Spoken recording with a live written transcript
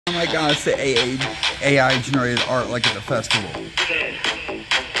Oh my god, it's the AI generated art like at a festival.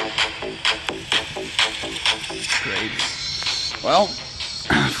 Great. Well,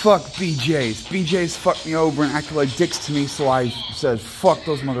 fuck BJ's. BJ's fucked me over and acted like dicks to me, so I said, fuck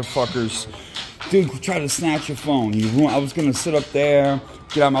those motherfuckers. Dude, try to snatch your phone. I was gonna sit up there,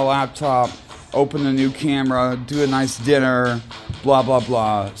 get on my laptop, open the new camera, do a nice dinner, blah, blah,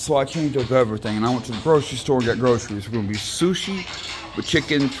 blah. So I changed up everything, and I went to the grocery store and got groceries. We're gonna be sushi with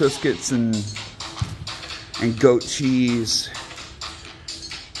chicken, Triscuits, and goat cheese,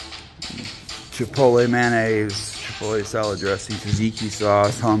 chipotle mayonnaise, chipotle salad dressing, tzatziki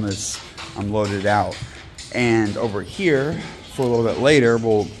sauce, hummus. I'm loaded out. And over here, for a little bit later,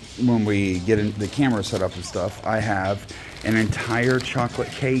 when we get the camera set up and stuff, I have an entire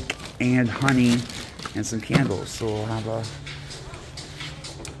chocolate cake and honey and some candles. So we'll have a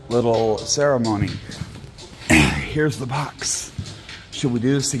little ceremony. Here's the box. Should we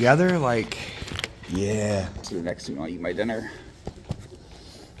do this together? Like, yeah. So the next thing I'll eat my dinner.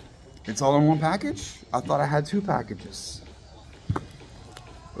 It's all in one package? I thought I had 2 packages.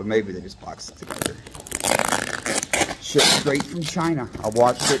 But maybe they just boxed it together. Shipped straight from China. I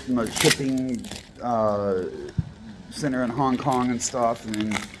watched it in the shipping center in Hong Kong and stuff, and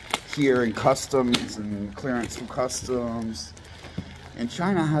then here in customs and clearance from customs. And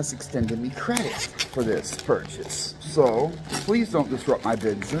China has extended me credit for this purchase. So please don't disrupt my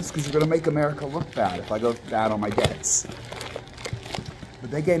business, because you're going to make America look bad if I go bad on my debts.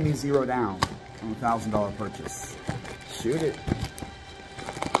 But they gave me 0 down on a $1,000 purchase. Shoot it.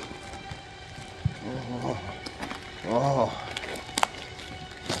 Oh.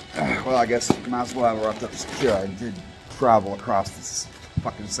 Well, I guess I might as well have it wrapped up secure. I did travel across this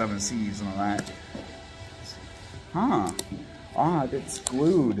fucking 7 seas and all that. Huh. Ah, it's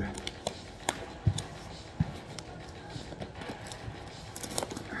glued.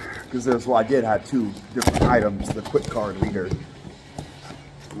 Because there's, well, I did have 2 different items. The quick card reader.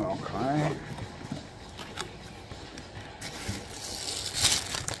 Okay.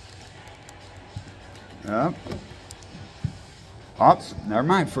 Yep. Oops, never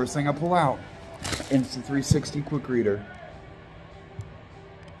mind. First thing I pull out. Insta360 quick reader.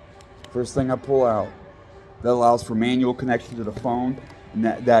 First thing I pull out. That allows for manual connection to the phone, and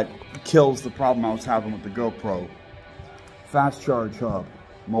that kills the problem I was having with the GoPro. Fast charge hub,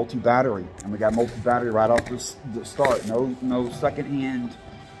 multi-battery, and we got multi-battery right off the start. No second-hand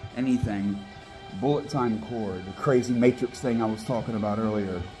anything. Bullet time cord, the crazy matrix thing I was talking about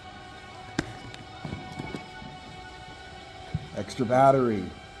earlier. Extra battery.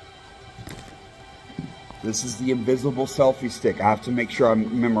 This is the invisible selfie stick. I have to make sure I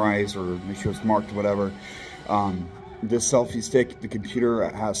memorize or make sure it's marked or whatever. This selfie stick, the computer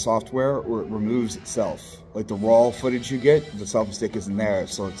has software where it removes itself. Like the raw footage you get, the selfie stick isn't there,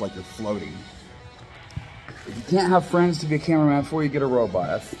 so it's like you're floating. If you can't have friends to be a cameraman for you, get a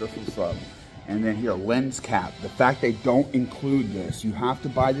robot. That's what's up. And then here, lens cap. The fact they don't include this, you have to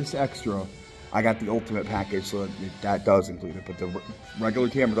buy this extra. I got the ultimate package, so that does include it, but the regular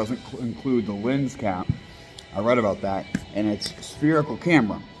camera doesn't include the lens cap. I read about that, and it's spherical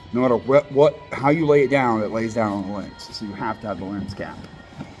camera. No matter how you lay it down, it lays down on the lens. So you have to have the lens cap.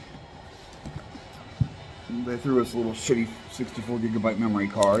 They threw us a little shitty 64 gigabyte memory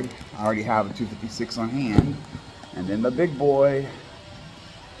card. I already have a 256 on hand. And then the big boy.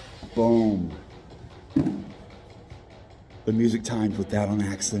 Boom. The music timed with that on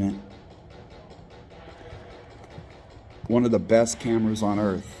accident. One of the best cameras on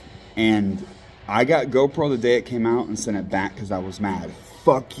earth. And I got GoPro the day it came out and sent it back because I was mad.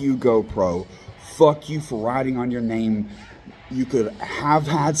 Fuck you, GoPro. Fuck you for writing on your name. You could have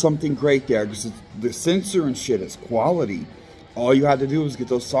had something great there because the sensor and shit is quality. All you had to do was get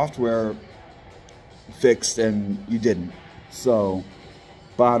those software fixed, and you didn't. So,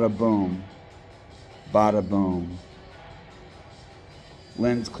 bada boom. Bada boom.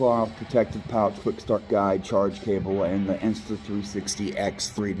 Lens cloth, protective pouch, quick start guide, charge cable, and the Insta360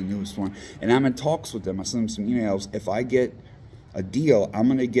 X3, the newest one. And I'm in talks with them. I sent them some emails. If I get a deal, I'm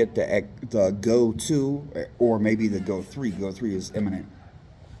going to get the Go 2 or maybe the Go 3. Go 3 is imminent,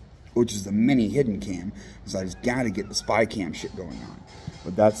 which is the mini hidden cam, because I just got to get the spy cam shit going on.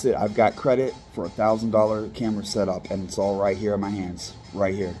 But that's it. I've got credit for a $1,000 camera setup, and it's all right here in my hands.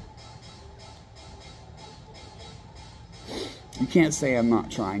 Right here. You can't say I'm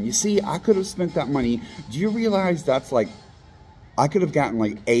not trying. You see, I could have spent that money. Do you realize that's like, I could have gotten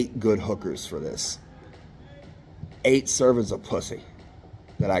like 8 good hookers for this. 8 servers of pussy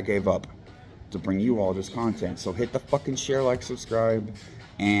that I gave up to bring you all this content. So hit the fucking share, like, subscribe,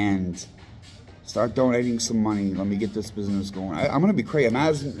 and Start donating some money. Let me get this business going. I'm gonna be crazy.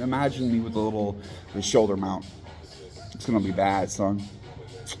 Imagine me with a little shoulder mount. It's gonna be bad, son.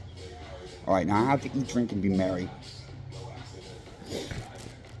 All right, now I have to eat, drink, and be merry.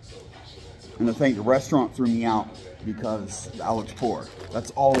 And I think the restaurant threw me out because I looked poor.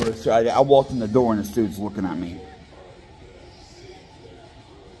 That's all it is. I walked in the door and this dude's looking at me.